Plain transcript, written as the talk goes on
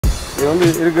இது வந்து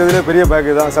இருக்கிறதுலே பெரிய பேக்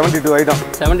தான் 72 ஐட்டம்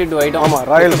 72 ஐட்டம் ஆமாம்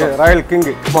ராயல் கிங்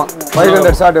ஆமாம்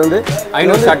 500 ஷாட் வந்து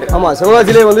 500 ஷாட் ஆமாம்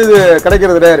சிவகாசிலே வந்து இது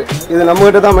கிடைக்கிறது ரேர் இது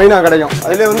நம்மகிட்ட தான் மெயினாக கிடைக்கும்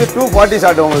அதிலே வந்து 240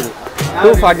 ஷாட் உங்களுக்கு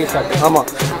 240 ஷாட் ஆமாம்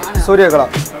சூரியகலா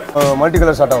மல்டி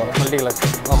கலர் ஷாட்டாக வரும் மல்டி கலர்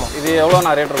ஆமாம் இது எவ்வளோ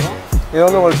நான் ரேட் இருக்கும் இது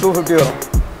வந்து உங்களுக்கு 250 வரும்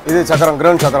இது சக்கரம்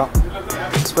கிரவுண்ட் சக்கரம்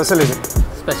ஸ்பெஷல் இது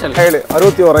ஸ்பெஷல்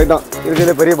 61 ஐட்டம்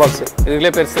இதுலேயே பெரிய பாக்ஸு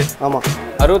இதுலேயே பெருசு ஆமாம்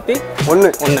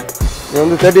 61 இது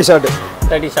வந்து 30 ஷாட்டு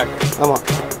 30 ஷாட் ஆமாம்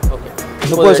ஓகே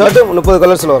 30 ஷாட்டு 30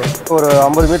 கலர்ஸில் வரும் ஒரு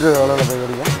 50 மீட்டர் அளவில் போய்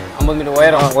வரைக்கும் 50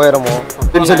 மீட்டர் உயரமோ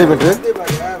 10 சென்டிமீட்டர்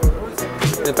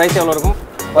இது ப்ரைஸ் எவ்வளோ இருக்கும்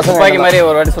பசங்க துப்பாக்கி மாதிரி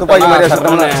ஒரு வாட்டி துப்பாக்கி மாதிரி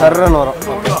சர்றன்னு வரும்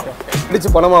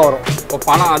இடிச்சு பணமாக வரும் ஓ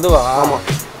பணம் அதுவா ஆமாம்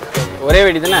ஒரே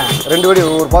வெடி தானே 2 வெடி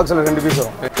ஒரு பாக்ஸில் 2 பீஸ்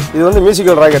வரும் இது வந்து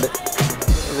மியூசிக்கல் ராக்கெட்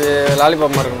இது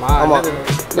லாலிபாப் மாதிரி இருக்குமா ஆமாம்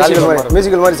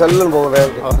மியூசிக்கல் மாதிரி சல்லுன்னு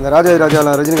போகும் இந்த ராஜாவில்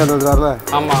ரஜினிகாந்த் வந்துறாருல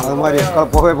ஆமாம் அது மாதிரி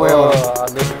புகை வரும்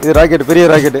இது ராக்கெட் பெரிய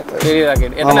ராக்கெட்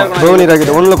ஆமாம் தோனி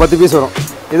ராக்கெட் ஒன்றில் 10 பீஸ் வரும்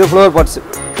இது ஃப்ளோர் பார்ட்ஸ்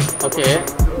ஓகே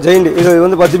ஜெயிண்ட் இது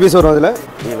வந்து 10 பீஸ் வரும் அதில்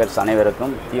வியூவர்ஸ்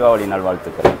அனைவருக்கும் தீபாவளி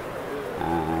நல்வாழ்த்துக்கள்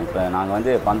இப்போ நாங்கள்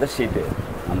வந்து பந்தர் ஷீட்டு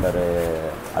நம்பர்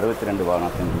 62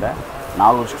 வாகனத்தில்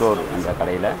நாகூர் ஸ்டோர் என்ற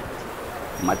கடையில்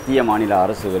மத்திய மாநில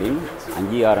அரசுகளின்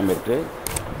அங்கீகாரம் பெற்று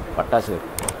பட்டாசு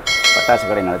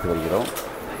கடை நடத்தி வருகிறோம்.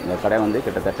 இந்த கடை வந்து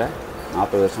கிட்டத்தட்ட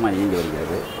 40 வருஷமாக இயங்கி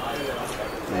வருகிறது.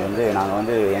 இது வந்து நாங்கள்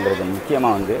வந்து எங்களுக்கு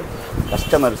முக்கியமாக வந்து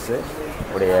கஸ்டமர்ஸு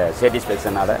உடைய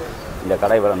சேட்டிஸ்ஃபேக்ஷனால் இந்த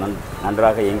கடை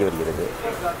நன்றாக இயங்கி வருகிறது.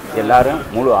 எல்லோரும்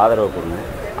முழு ஆதரவு கொடுங்க.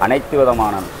 அனைத்து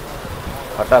விதமான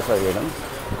பட்டாசு வகைகளும்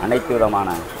அனைத்து விதமான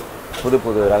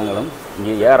புது ரகங்களும்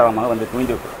இங்கே ஏராளமாக வந்து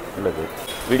குவிந்து உள்ளது.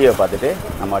 வீடியோ பார்த்துட்டு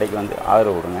நம்ம கடைக்கு வந்து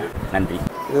ஆதரவு கொடுங்க. நன்றி.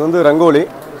 இது வந்து ரங்கோலி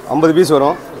 50 பீஸ்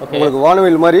வரும். உங்களுக்கு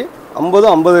வானவில் மாதிரி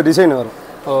 50 டிசைன் வரும்.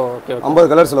 ஓகே 50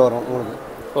 கலர்ஸில் வரும் உங்களுக்கு.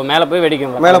 மேலே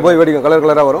போய் வெடிக்கும் கலர்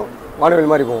கலராக வரும்.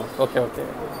 வானவில் மாதிரி போகும். ஓகே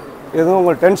இதுவும்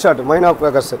உங்களுக்கு 10 ஷாட் மைனா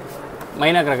கிராக்கர்ஸ்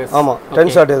ஆமாம் 10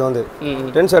 ஷாட். இது வந்து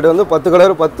 10 ஷாட் வந்து 10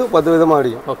 கலர் 10 விதமாக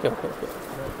அடிக்கும். ஓகே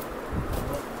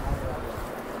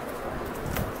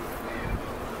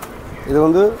இது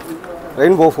வந்து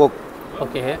ரெயின்போ ஃபோக்.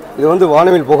 ஓகே இது வந்து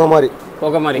வானவில் புகை மாதிரி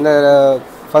இந்த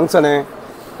ஃபங்க்ஷனு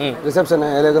ரிசப்ஷனு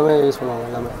எல்லாமே யூஸ் பண்ணுவாங்க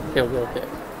எல்லாமே. ஓகே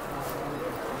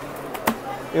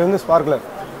இது வந்து ஸ்பார்க்லர்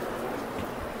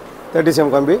 30 cm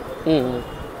கம்பி.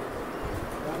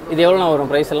 இது எவ்வளோ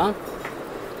வரும் ப்ரைஸ் எல்லாம்?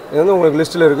 இது வந்து உங்களுக்கு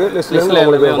லிஸ்ட்டில் இருக்குது. லிஸ்ட்டில்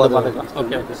உங்களுக்கு பார்த்துக்கலாம்.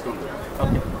 ஓகே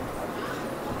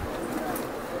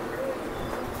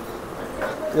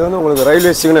இது வந்து உங்களுக்கு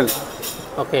railway signal.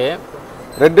 Okay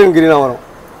red and க்ரீனாக வரும்.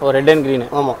 ரெட் அண்ட் க்ரீன்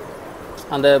ஆமாம்.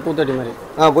 அந்த பூச்சட்டி மாதிரி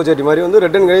பூச்சட்டி மாதிரி வந்து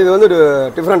ரெட் அண்ட் க்ரீன். இது வந்து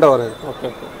டிஃப்ரெண்ட்டாக வருது. ஓகே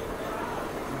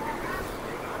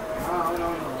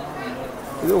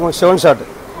இது உங்களுக்கு 7 ஷாட்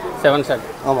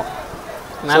ஆமாம்.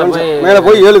 மேலே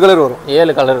போய் 7 கலர் வரும்.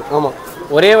 7 கலர் ஆமாம்.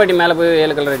 ஒரே வாட்டி மேலே போய்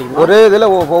 7 கலர் அடிக்கும். ஒரே இதில்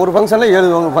ஒரு ஃபங்க்ஷனில்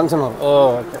 7 ஃபங்க்ஷன் வரும்.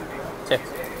 ஓகே சரி.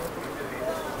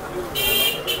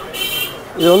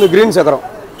 இது வந்து க்ரீன் சக்கரம்.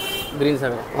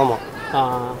 ஆமாம்.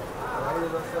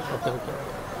 ஓகே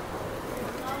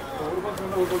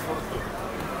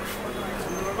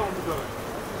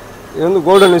இது வந்து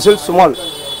கோல்டன் விசில் ஸ்மால்.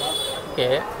 ஓகே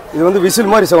இது வந்து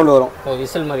விசில் மாதிரி சவுண்ட் வரும்.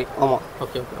 விசில் மாதிரி ஆமாம்.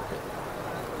 ஓகே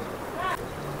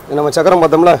நம்ம சக்கரம்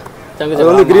பார்த்தோம்ல இது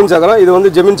வந்து க்ரீன் சக்கரம். இது வந்து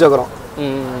ஜெமின் சக்கரம்.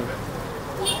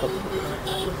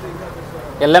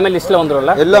 எல்லாமே லிஸ்ட்டில்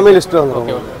வந்துடும்ல? எல்லாமே லிஸ்ட்டில் வந்துடும்.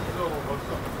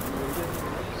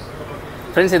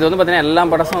 ஃப்ரெண்ட்ஸ் இது வந்து பார்த்தீங்கன்னா எல்லா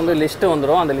படமும் வந்து லிஸ்ட்டு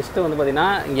வந்துடும். அந்த லிஸ்ட்டு வந்து பார்த்தீங்கன்னா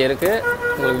இங்கே இருக்குது.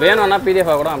 உங்களுக்கு வேணும்னா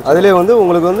பிடிஎஃபாக கூட அதிலே வந்து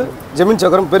உங்களுக்கு வந்து ஜெமின்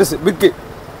சக்கரம் பெருசு பிக்கு.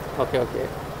 ஓகே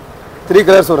 3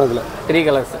 கலர்ஸ் வரும். இதில் 3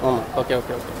 கலர்ஸ் ஆமாம். ஓகே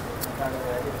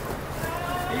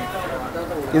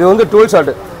இது வந்து 12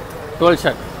 ஷாட்.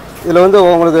 இதில் வந்து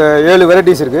உங்களுக்கு 7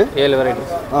 வெரைட்டிஸ் இருக்குது. 7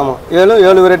 வெரைட்டிஸ் ஆமாம்.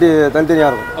 7 வெரைட்டி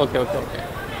தனித்தனியாக இருக்கும். ஓகே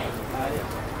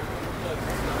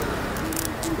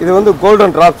இது வந்து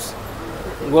கோல்டன் ட்ராப்ஸ்.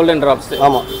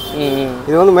 ஆமாம்.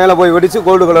 இது வந்து மேலே போய் வெடிச்சு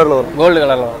கோல்டு கலரில் வரும்.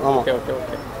 ஆமாம். ஓகே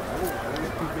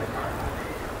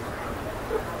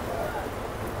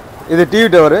இது டிவி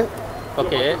டவர்.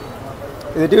 ஓகே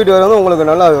இது டிவி டவர் வந்து உங்களுக்கு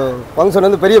நல்லா ஃபங்க்ஷன்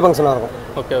வந்து பெரிய ஃபங்க்ஷனாக இருக்கும்.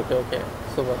 Okay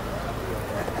super.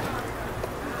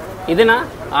 இதுனா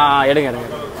எடுங்க.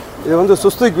 இது வந்து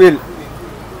சுஸ்திக் வீல்.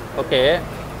 ஓகே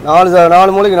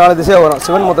 4 மூலைக்கு 4 திசையாக வரும்.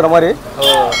 சிவன் முத்துற மாதிரி.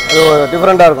 இது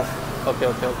டிஃப்ரெண்ட்டாக இருக்கும். ஓகே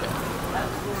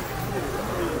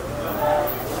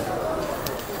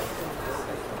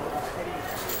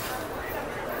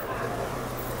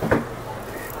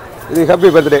இது ஹாப்பி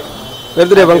பர்த்டே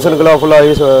ஃபங்க்ஷனுக்குலாம் ஃபுல்லாக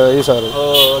யூஸ் ஆகுது.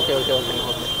 ஓகே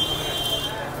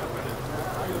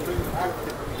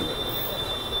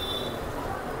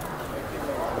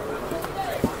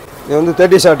இது வந்து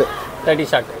 30 ஷாட்.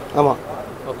 ஆமாம்.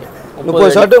 ஓகே 30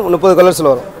 ஷாட்டு 30 கலர்ஸில்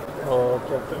வரும்.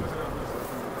 ஓகே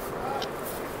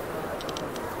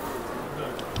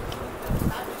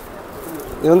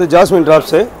இது வந்து ஜாஸ்மின்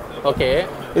ட்ராப்ஸு. ஓகே.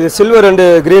 இது சில்வர் அண்டு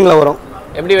க்ரீனில் வரும்.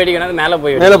 எப்படி வெடிக்கணும்? மேலே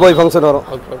போய் ஃபங்க்ஷன் வரும்.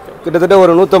 Okay okay. கிட்டத்தட்ட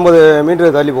ஒரு 150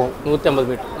 மீட்டர் தள்ளி போகும். 150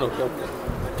 மீட்டர். Okay okay.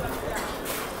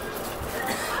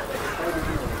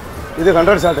 இது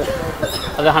 100 ஷாட்டு.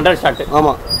 அது 100 ஷாட்டு.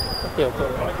 ஆமாம். Okay okay.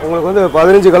 உங்களுக்கு வந்து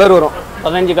 15 கலர் வரும்.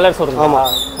 15 கலர்ஸ் வரும்.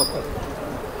 ஆமாம். ஓகே.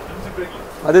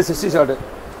 அது 60 ஷாட்டு.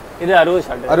 இது 60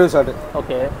 ஷாட்டு. 60 ஷாட்டு.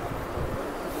 ஓகே.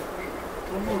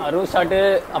 60 ஷாட்டு.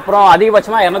 அப்புறம்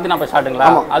அதிகபட்சமாக 240 ஷாட்டுங்களா?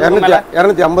 அதுக்கு மேலே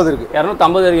 250 இருக்குது.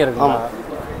 250 வரைக்கும் இருக்குங்களா?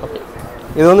 ஓகே.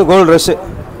 இது வந்து கோல்டு ரஷ்ஷு.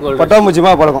 பட்டாம்பூச்சி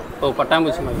மாதிரி பழக்கம். ஓ,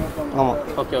 பட்டாம்பூச்சி மாதிரி. ஆமாம்.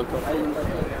 Okay okay.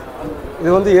 இது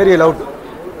வந்து ஏரியல் அவுட்.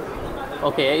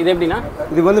 ஓகே. இது எப்படின்னா?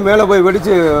 இது வந்து மேலே போய்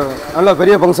வெடித்து நல்லா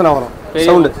பெரிய ஃபங்க்ஷனாக வரும்.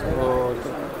 சவுண்டு. ஓகே.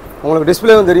 உங்களுக்கு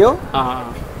டிஸ்பிளேவும் தெரியும்.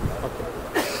 ஓகே.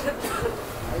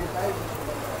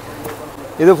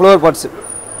 இது ஃப்ளவர் பாட்ஸு.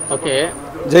 ஓகே.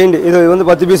 ஜெயிண்ட். இது வந்து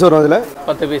 10 பீஸ் வரும். அதில்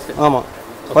 10 பீஸ். ஆமாம்.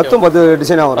 10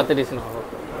 டிசைனாக வரும். 10 டிசைன்.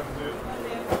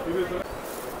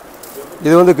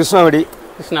 இது வந்து கிருஷ்ணா வெடி.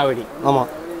 ஆமாம்.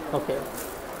 ஓகே.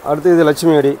 அடுத்து இது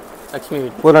லட்சுமி வெடி. வெடி.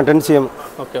 பூரா 10 cm.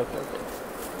 Okay okay okay.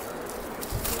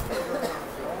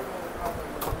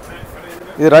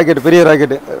 இது ராக்கெட், பெரிய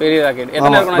ராக்கெட்.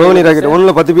 எத்தனை இருக்கும்? Brownie rocket.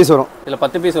 ஒன்றில் 10 பீஸ் வரும். இதில்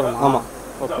 10 பீஸ் வரும். ஆமாம்.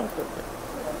 Okay okay.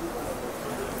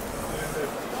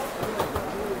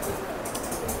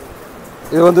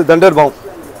 இது வந்து தண்டர் பாம்.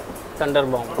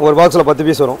 ஒரு பாக்ஸில் 10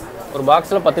 பீஸ் வரும். ஒரு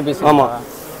பாக்ஸில் 10 பீஸ். ஆமாம்.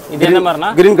 இது என்ன மாதிரினா?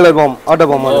 Green colour bomb. Atom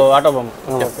bomb. Atom bomb.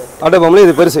 Okay okay. Auto பாம்ல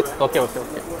இது பெருசு. Okay okay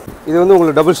okay. இது வந்து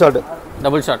உங்களுக்கு டபுள் ஷாட்.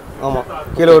 ஆமாம்.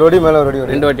 கீழே ஒரு வடி, மேலே ஒரு வடி.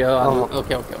 2 வடியா? ஆமாம்.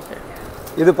 Okay okay okay.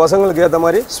 இது பசங்களுக்கு ஏற்ற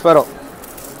மாதிரி ஸ்பேரோ.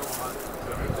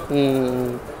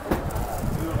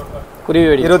 குருவி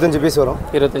வெடி 25 பீஸ் வரும்.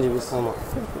 25 பீஸ். ஆமாம்.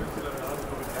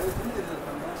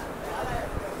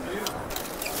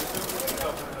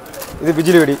 இது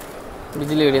பிஜிலி வெடி.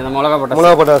 அந்த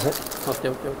மிளகா பட்டாசு. Okay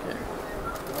okay okay.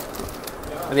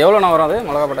 அது எவ்வளோண்ணா வரும்? அது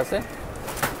மிளகா பட்டாசு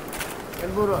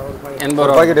 80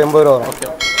 ரூபா. பாக்கெட் 80 ரூபா வரும். Okay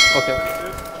okay.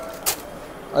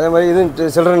 அதே மாதிரி இது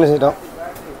சில்ட்ரன் ஐட்டம்.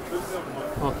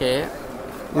 ஓகே.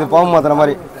 இது பாம்பு மாத்திர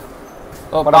மாதிரி.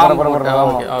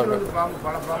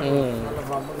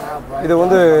 இது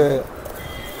வந்து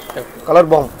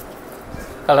கலர் பாம்.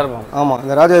 ஆமாம்.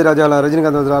 இந்த ராஜாவில்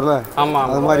ரஜினிகாந்த் வந்துடுறாருல. ஆமாம்.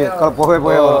 அது மாதிரி புகை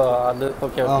வரும். அது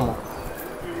ஓகே. ஆமாம்.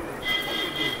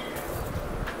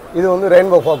 இது வந்து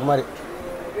ரெயின்போ ஃபாக் மாதிரி.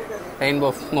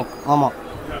 ஸ்மோக். ஆமாம்.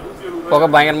 புகை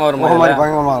பயங்கரமாக வரும்.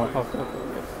 பயங்கரமாக வரும். Okay okay.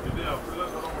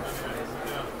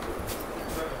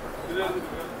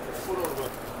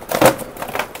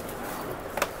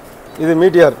 இது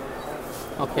மீட்டியார்.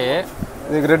 ஓகே.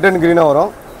 இதுக்கு ரெட் அண்ட் க்ரீனாக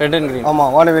வரும்.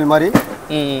 ஆமாம். வானவில் மாதிரி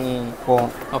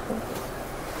போகும். ஓகே.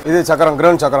 இது சக்கரம்,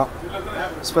 கிரவுண்ட் சக்கரம்.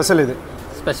 ஸ்பெஷல். இது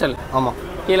ஸ்பெஷல். ஆமாம்.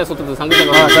 கீழே சுற்றுது சங்கு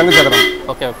சக்கரம். சங்கு சக்கரம்.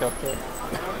 Okay okay okay.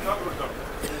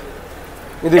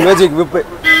 இது மேஜிக் விப்பு.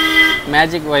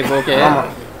 ஓகே. ஆமாம்.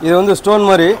 இது வந்து ஸ்டோன்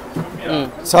மாதிரி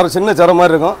சின்ன சரம்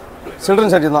மாதிரி இருக்கும்.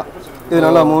 சில்ட்ரன் சட்டி தான். இது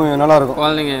நல்லா நல்லா இருக்கும்.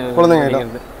 குழந்தைங்க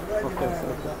ஐட்டம்.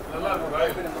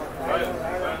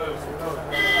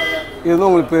 இது வந்து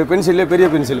உங்களுக்கு பென்சிலே பெரிய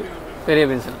பென்சில்.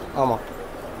 ஆமாம்.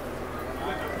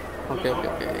 Okay okay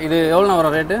okay. இது எவ்வளோ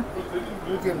வரும் ரேட்டு?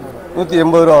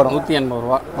 180 ரூபா வரும். 180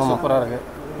 ரூபா. சூப்பராக இருக்குது.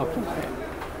 ஓகே.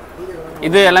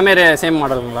 இது எல்லாமே சேம்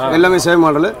மாடலுங்களா? எல்லாமே சேம்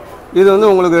மாடலு. இது வந்து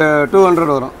உங்களுக்கு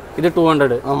 200 வரும். இது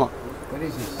 200. ஆமாம்.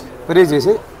 பெரிய சைஸ்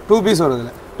 2 பீஸ் வரும்.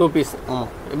 இதில் 2 பீஸ். ஆமாம்.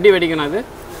 எப்படி வெடிக்கணும்?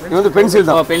 இது வந்து பென்சில்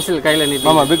தான். பென்சில் கையில் நீட்டி.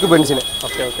 ஆமாம். பிக்கு பென்சில்.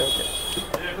 Okay okay okay.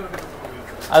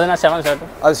 அதுனா 7 ஷாட்டு.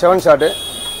 அது 7 ஷாட்டு.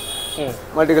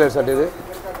 Multi colour shot.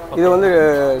 இது வந்து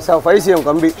 5 cm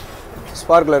கம்பி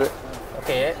ஸ்பார்க்லரு.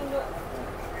 Okay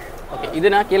okay.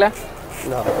 இதுனா கீழே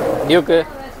டியூக்கு.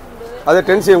 அது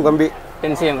 10 cm கம்பி.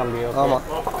 10 cm கம்பி. ஆமாம்.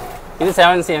 இது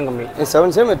 7 cm கம்பி.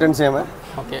 7 cm 10 cm.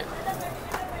 ஓகே.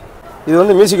 இது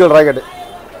வந்து மியூசிக்கல் ராக்கெட்.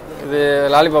 இது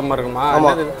லாலிபாப் மாதிரி இருக்குமா?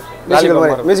 ஆமாம்.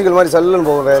 மியூசிக்கல் மாதிரி சல்லுன்னு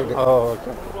போகும் ராக்கெட்.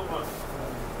 ஓகே.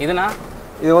 இதுனா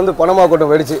இது வந்து பணமாக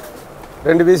கொட்டும் வெடிச்சு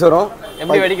 2 பீஸ் வரும்.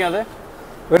 எப்படி வெடிக்கும்? அது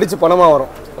வெடிச்சு பணமாக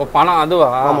வரும். பணம் அதுவா?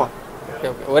 ஆமாம். Okay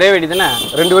okay. ஒரே வெடி தானே?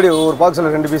 2 வெடி. ஒரு பாக்ஸில்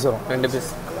 2 பீஸ் வரும். 2 பீஸ்.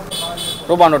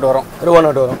 ரூபா நோட்டு வரும்.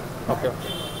 Okay okay.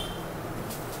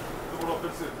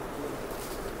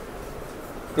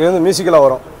 இது வந்து மியூசிக்கலாக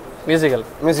வரும். மியூசிக்கல்.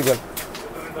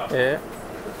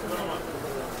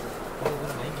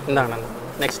 இந்தாங்க.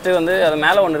 நெக்ஸ்ட்டு வந்து அது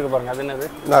மேலே ஒன்று இருக்குது பாருங்கள். அது என்னது?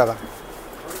 இந்தாங்க.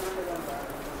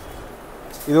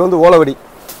 இது வந்து ஓலவெடி.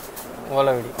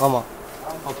 ஆமாம்.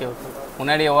 Okay okay.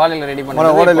 முன்னாடி ஓலையில் ரெடி பண்ணி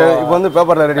ஓலையில் இப்போ வந்து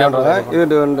பேப்பரில் ரெடி பண்ணுறாங்க. இது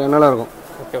நல்லா இருக்கும்.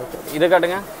 Okay okay. இதை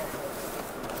காட்டுங்க.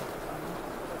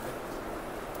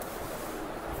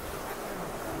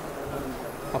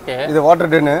 ஓகே. இது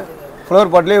வாட்டர் டென்னு.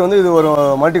 ஃப்ளவர் பாட்லேயே வந்து இது ஒரு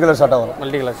மல்டி கலர் ஷாட்டாக வரும்.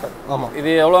 Multi colour shot. ஆமாம். இது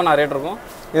எவ்வளோண்ணா ரேட் இருக்கும்?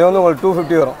 இது வந்து உங்களுக்கு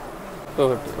 250 வரும்.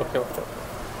 250. Okay okay.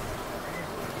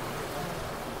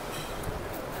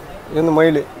 இது வந்து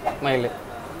மயில். மயில்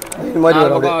இது மாதிரி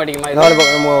வரும். நாலு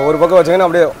பக்கம் ஒரு பக்கம் வச்சீங்கன்னா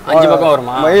அப்படியே 5 பக்கம்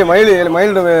வருமா? மயில்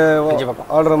 5 பக்கம்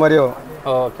ஆடுற மாதிரியே வரும்.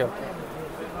 Okay okay.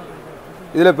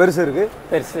 இதில் பெருசு இருக்குது.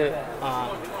 பெருசு.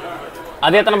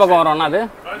 அது எத்தனை பக்கம் வரும்னா? அது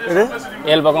இது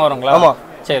 7 பக்கம் வருங்களா? ஆமாம்.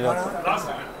 சரி.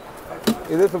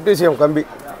 இது 50 cm கம்பி.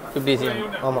 50 cm.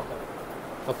 ஆமாம்.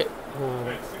 ஓகே.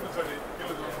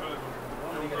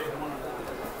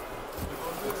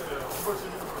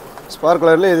 ஸ்பார்க்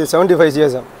கலரில் இது 75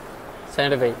 cm.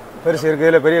 75 பெருசு இருக்குது.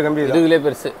 இதில் பெரிய கம்பி. இதுலேயே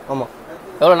பெருசு. ஆமாம்.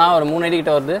 எவ்வளோண்ணா? ஒரு 3 அடி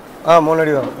கிட்ட வருது. 3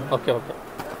 அடி வரும். Okay okay.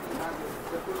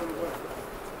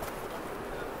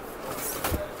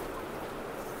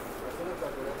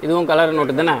 இதுவும் கலர்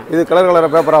நோட்டு தானே? இது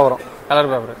கலர் பேப்பராக வரும். Colour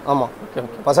paper. ஆமாம். Okay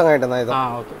okay. பசங்க ஐட்டம் தான் இது.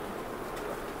 ஓகே.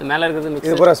 இது மேலே இருக்கிறது மிக்ஸ்.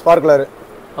 இது பூரா ஸ்பார்க் கலர்.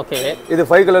 ஓகே. இது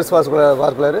 5 கலர்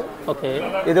ஸ்பார்க் கலர். ஓகே.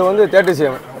 இது வந்து 30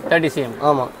 cm. 30 cm.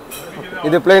 ஆமாம்.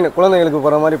 இது பிளைன், குழந்தைங்களுக்கு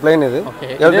போகிற மாதிரி பிளைன். இது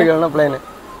எலக்ட்ரிக்கல்னா பிளைன்.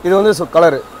 இது வந்து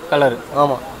கலர்.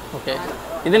 ஆமாம். ஓகே.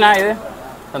 இதுனா இது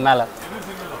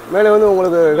மேலே வந்து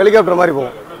உங்களுக்கு ஹெலிகாப்டர் மாதிரி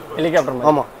போகும். ஹெலிகாப்டர் மாதிரி.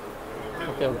 ஆமாம்.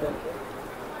 Okay okay.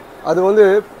 அது வந்து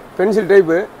பென்சில்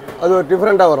டைப்பு. அது ஒரு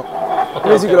டிஃப்ரெண்ட்டாக வரும்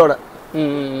மியூசிக்கலோட.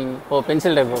 ஓ,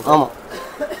 பென்சில் டைப். ஆமாம்.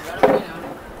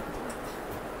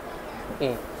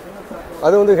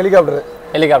 அது வந்து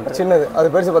ஹெலிகாப்டர் சின்னது. அது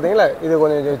பெருசு பார்த்தீங்களா? இது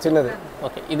கொஞ்சம் சின்னது.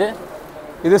 ஓகே.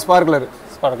 இது ஸ்பார்க் கலர்.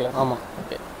 ஆமாம்.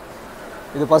 ஓகே.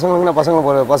 இது பசங்களுக்கு பசங்க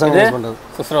யூஸ் பண்ணுறது.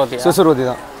 சுசுருவதி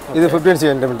தான். இது 15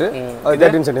 cm. அது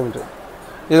 13 cm.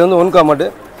 இது வந்து 1 காமாட்டு.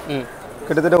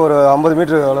 கிட்டத்தட்ட ஒரு 50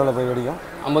 மீட்டர் அளவில் போய் வெடிக்கும்.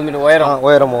 50 மீட்டர்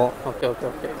உயரமோ? Okay okay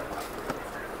okay.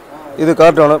 இது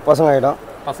கார்ட்டோனு பசங்க ஐட்டம்.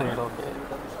 ஓகே.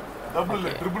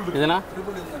 இதுனா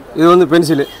இது வந்து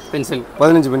பென்சில்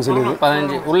 15 பென்சில். இது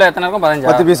 15. உள்ள எத்தனை இருக்கும்? 15.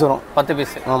 10 பீஸ் வரும். 10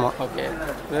 பீஸ். ஆமாம். ஓகே.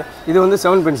 இது வந்து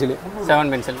 7 பென்சில்.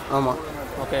 ஆமாம்.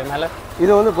 ஓகே. மேலே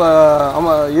இது வந்து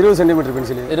ஆமாம் 20 சென்டிமீட்டர்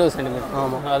பென்சில். 20 சென்டிமீட்டர்.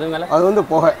 ஆமாம். அது மேலே அது வந்து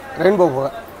புகை, ரெயின்போ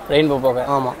புகை.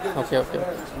 ஆமாம். Okay okay.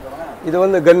 இது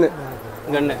வந்து கன்னு.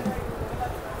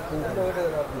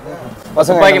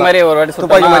 பசங்க துப்பாக்கி மாதிரி ஒரு வாட்டி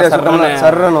துப்பாக்கி மாதிரி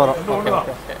சர்ரன்னு வரும். Okay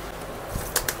okay.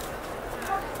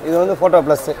 இது வந்து ஃபோட்டோ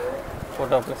ப்ளஸ்.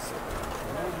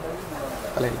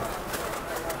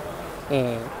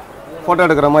 ஃபோட்டோ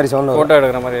எடுக்கிற மாதிரி சவுண்ட்.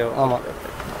 ஆமாம்.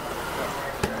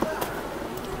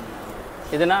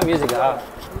 இதுனா மியூசிக்கா?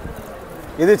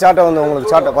 இது சாட்டை வந்து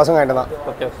உங்களுக்கு சாட்டை பசங்க ஐட்டம் தான்.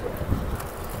 ஓகே.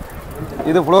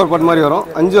 இது ஃப்ளோர் பாட் மாதிரி வரும்.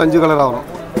 5 கலராக வரும்.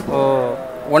 ஓ,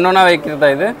 ஒன்றா வைக்கிறதா?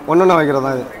 இது ஒன்றா வைக்கிறது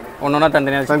தான். இது ஒன்றா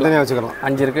தனித்தனியாக வச்சுக்கலாம்.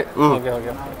 5 இருக்குது. Okay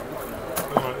okay.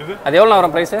 அது எவ்வளோ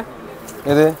வரும் ப்ரைஸு?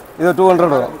 இது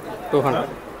 200 வரும். 200.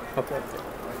 ஓகே.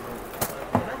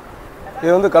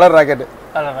 இது வந்து கலர் ராக்கெட்டு.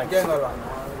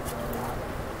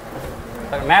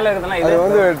 மேலே இருக்குதுன்னா இது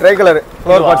வந்து try colour.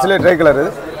 Floor பாட்ஸ்லேயே try colour.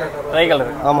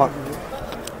 ஆமாம்.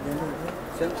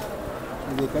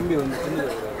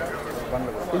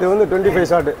 இது வந்து 25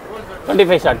 ஷாட்டு.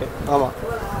 25 ஷாட்டு. ஆமாம்.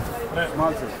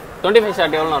 25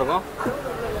 ஷாட் எவ்வளோ இருக்கும்?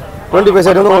 25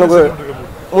 ஷாட் வந்து உங்களுக்கு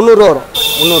 300 வரும்.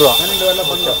 300.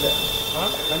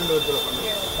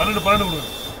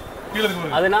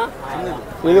 அதுனா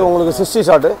இது உங்களுக்கு 60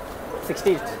 ஷாட்டு.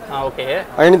 60. ஓகே.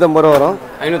 550 ரூபா வரும்.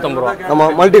 550.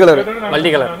 ஆமாம். Multi colour.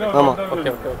 ஆமாம். Okay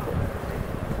okay okay.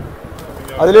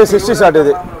 அதுலேயே 60 ஷாட்.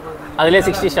 இது அதுலேயே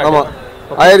 60 ஷாட். ஆமாம்.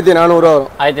 1400 ரூபா வரும்.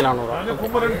 1400.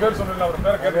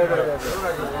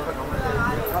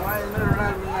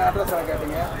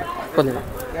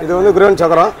 இது வந்து கிரவுண்ட்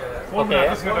சக்கரம். ஓகே.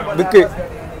 பிக்கு.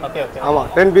 Okay okay. ஆமாம்.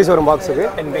 10 பீஸ் வரும் பாக்ஸுக்கு.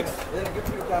 10 பீஸ்.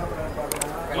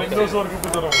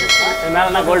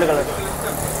 மேலே கோல்டு கலர்.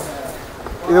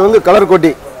 இது வந்து கலர்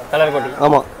கொட்டி.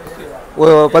 ஆமாம்.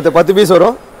 ஒரு 10 பீஸ்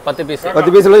வரும். 10 பீஸ். 10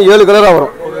 பீஸ்ல 7 கலராக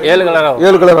வரும். 7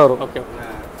 கலராக வரும். ஓகே.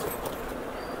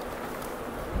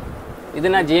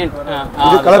 இதுனா ஜெயண்ட்.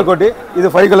 இது கலர் கோட்டி. இது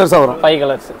 5 கலர்ஸாக வரும். 5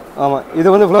 கலர்ஸ். ஆமாம். இது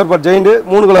வந்து ஃப்ளவர் பாட் ஜெயிண்ட்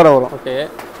 3 கலராக வரும். ஓகே.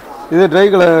 இது ட்ரை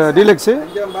கலர் டீலக்ஸு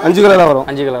 5 கலராக வரும்.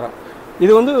 5 கலரா.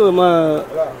 இது வந்து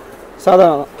சாதா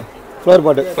ஃப்ளவர்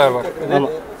பாட்டு.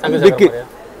 ஆமாம். பிக்கு.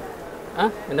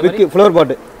 பிக்கு ஃப்ளவர்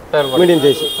பாட்டு மீடியம்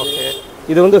சைஸ். ஓகே.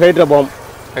 இது வந்து ஹைட்ரா பாம்.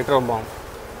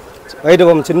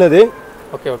 சின்னது.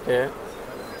 Okay okay.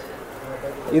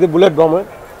 இது புல்லட் பாம்.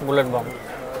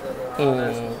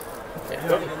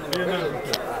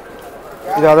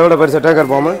 இது அதை விட பெருசு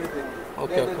taker bomb.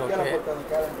 Okay okay okay.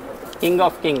 King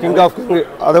of king.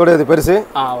 அதை விட இது பெருசு.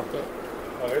 ஓகே.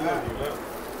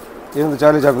 இது வந்து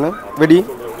சார்லி சாப்ளின் வெடி.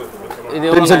 இது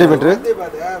 10 சென்டிமீட்டர்.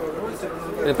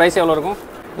 இது ப்ரைஸ் எவ்வளோ இருக்கும்?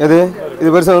 இது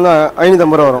பெருசு வந்து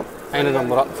 550 ரூபா வரும்.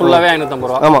 550 ரூபா. ஃபுல்லாகவே 550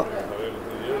 ரூபா. ஆமாம்.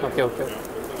 Okay okay.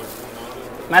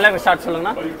 மேலே ஷார்ட்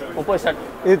சொல்லுங்கண்ணா. 30 ஷார்ட்.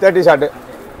 இது 30 short.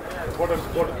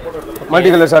 Multi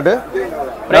colour short.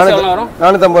 Price எவ்வளோ வரும்?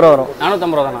 450 ரூபா வரும்.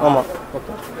 450 ரூபா தானா? ஆமாம்.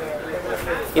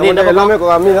 இது இந்த எல்லாமே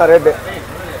கம்மி தான் ரேட்டு.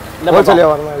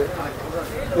 ஹோல்சேலியாக வரணும்.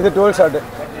 இது 12 ஷார்ட்டு.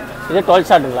 இது 12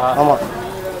 ஷார்ட்டுங்களா? ஆமாம்.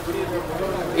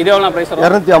 இது எவ்வளோ பிரைஸ் வரும்?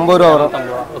 250 ரூபா வரும்.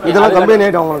 இதெல்லாம் கம்பெனி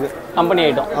ஐட்டம் உங்களுக்கு. Company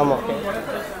item. ஆமாம்.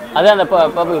 அதே அந்த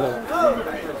பர்பிள் கலர்.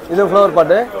 இது ஃப்ளவர்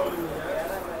பாட்டு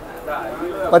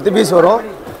 10 பீஸ் வரும்.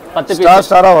 10 பீஸ்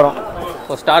ஸ்டாராக வரும்.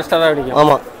 ஒரு ஸ்டாராக அடிக்கும்.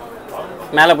 ஆமாம்.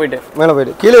 மேலே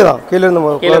போயிட்டு கீழே தான். கீழே இருந்து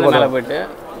மேலே போயிட்டு.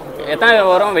 எத்தனை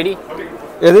வரும் வெடி?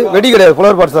 எது வெடி கிடையாது,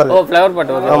 ஃப்ளவர் பாட்ஸ் தான். ஓ ஃப்ளவர்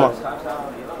பாட்டு வரும். ஆமாம்.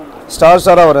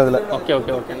 ஸ்டாராக வரும் இதில். Okay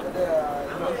okay okay.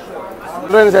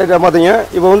 Children's item பார்த்தீங்க.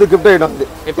 இப்போ வந்து கிஃப்ட் ஐட்டம் இது.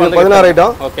 இப்போ 16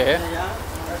 ஐட்டம். ஓகே.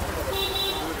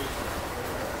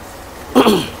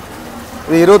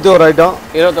 இது 21 ஐட்டம்.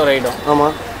 21 ஐட்டம்.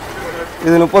 ஆமாம்.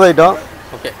 இது 30 ஐட்டம்.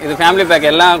 ஓகே. இது ஃபேமிலி பேக்.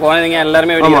 எல்லாம் குழந்தைங்க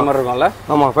எல்லாருமே வெடிக்கிற மாதிரி இருக்கும்ல?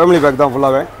 ஆமாம், ஃபேமிலி பேக் தான்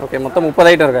ஃபுல்லாகவே. ஓகே. மொத்தம்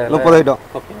 30 ஐட்டம் இருக்காது? 30 ஐட்டம்.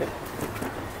 ஓகே.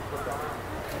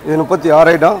 இது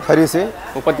 36 ஐட்டம் ஹரிஸு.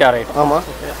 36 ஐட்டம். ஆமாம்.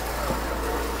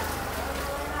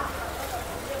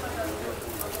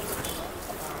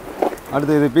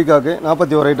 அடுத்து இது peacock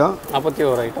 41 item.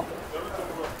 41 item.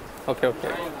 Okay okay.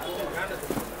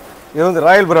 இது வந்து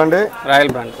ராயல் பிராண்டு.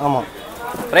 Royal brand. ஆமாம்.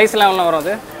 ப்ரைஸ்லாம் எவ்வளோ வரும்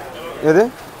அது? எது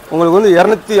உங்களுக்கு வந்து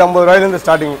 250 ரூபாயிலேருந்து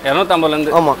ஸ்டார்டிங்.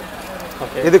 250லேருந்து. ஆமாம்.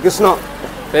 ஓகே. இது கிருஷ்ணா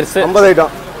பெருசு 50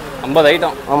 ஐட்டம். 50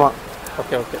 ஐட்டம். ஆமாம்.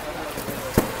 Okay okay.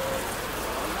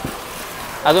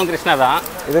 அதுவும் கிருஷ்ணா தான்.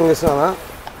 இதுவும் கிருஷ்ணா தான்.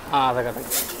 அதை கட்டுங்க.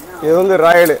 இது வந்து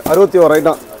ராயல் 61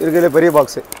 ஐட்டம் இருக்கிறதுலே பெரிய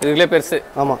பாக்ஸு. இதுக்குள்ளே பெருசு.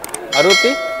 ஆமாம்.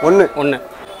 61.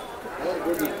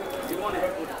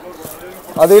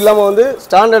 அது இல்லாமல் வந்து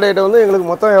ஸ்டாண்டர்ட் ஐட்டம் வந்து எங்களுக்கு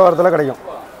மொத்த வியாபாரத்தில் கிடைக்கும்.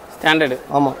 ஸ்டாண்டர்டு.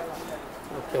 ஆமாம்.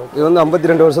 இது வந்து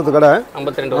 52 வருஷத்து கடை.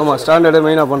 52. ஆமாம், ஸ்டாண்டர்டு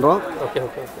மெயினாக பண்ணுறோம். Okay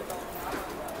okay.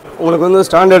 உங்களுக்கு வந்து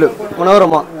ஸ்டாண்டர்டு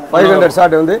மனோரமா 500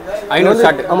 ஷார்ட் வந்து 500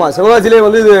 ஷார்ட். ஆமாம், சிவகாசிலே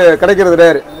வந்து இது கிடைக்கிறது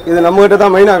ரேர். இது நம்மகிட்ட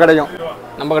தான் மெயினாக கிடைக்கும்.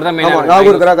 நம்ம கிட்ட தான் மெயினாக.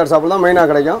 நாகூர் கிராக்கர் ஷாப்பில் தான் மெயினாக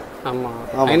கிடைக்கும். ஆமாம்.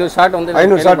 500 ஷார்ட் வந்து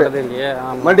 500 ஷார்ட் இல்லையே?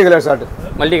 Multi colour short.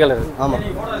 Multi colour. ஆமாம்.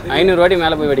 500 ரூபாய்க்கு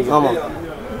மேலே போய் வெடிக்கும். ஆமாம்.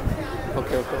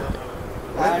 Okay okay.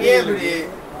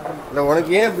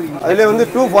 உனக்கு ஏன் அதிலே வந்து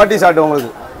 240 ஷார்ட்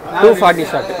உங்களுக்கு. 240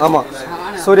 ஷார்ட். ஆமாம்.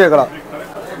 சூரியகலா.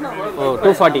 ஓ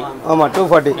 240. ஆமாம்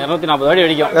 240. 240 வாடி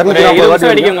வெடிக்கும். 240 வாடி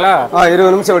வெடிக்குங்களா?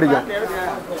 20 நிமிஷம் வெடிக்கும்.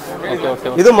 Okay okay.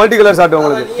 இது மல்டி கலர் ஷார்ட்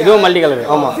உங்களுக்கு. இதுவும் மல்டி கலர்.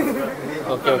 ஆமாம்.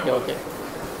 Okay okay okay.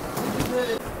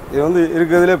 இது வந்து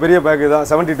இருக்கிறதுலே பெரிய பேக்கு தான்.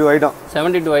 72 ஐட்டம்.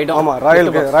 72 ஐட்டம். ஆமாம். Royal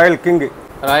king.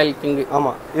 Royal king.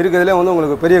 ஆமாம். இருக்கிறதுலே வந்து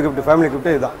உங்களுக்கு பெரிய கிஃப்ட், ஃபேமிலி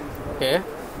கிஃப்ட் இதுதான். ஓகே.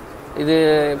 இது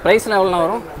ப்ரைஸ்லாம் எவ்வளோ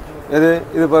வரும்? இது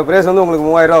இப்போ ப்ரைஸ் வந்து உங்களுக்கு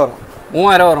 3000 ரூபா வரும்.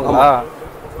 3000 வருங்களா?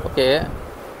 ஓகே.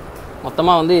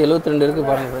 மொத்தமாக வந்து 72 இருக்குது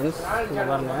பாருங்கள் ஃப்ரெண்ட்ஸ். இங்கே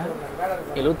பாருங்கள்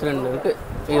 72 இருக்குது.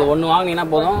 இது ஒன்று வாங்கினீங்கன்னா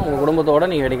போதும், உங்கள்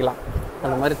குடும்பத்தோடு நீங்கள் வெடிக்கலாம்.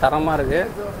 அந்த மாதிரி தரமாக இருக்குது.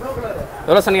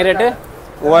 எவ்வளோ சொன்னீங்க ரேட்டு?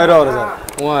 3000 ரூபா வரும் சார்.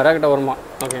 3000 ரூபா கிட்ட வருமா?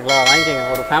 ஓகேங்களா, வாங்கிக்கோங்க.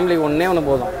 ஒரு ஃபேமிலிக்கு ஒன்று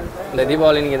போதும். இந்த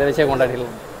தீபாவளி நீங்கள் இதை வச்சே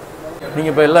கொண்டாடிடலாம்.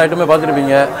 நீங்கள் இப்போ எல்லா ஐட்டமே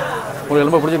பார்த்துருப்பீங்க. உங்களுக்கு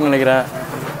ரொம்ப பிடிச்சிருக்குன்னு நினைக்கிறேன்.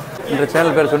 இந்த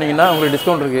சேனல் பேர் சொன்னீங்கன்னா உங்களுக்கு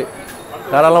டிஸ்கவுண்ட் இருக்குது.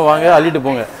 யாரெல்லாம் வாங்க, அள்ளிட்டு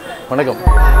போங்க. வணக்கம்.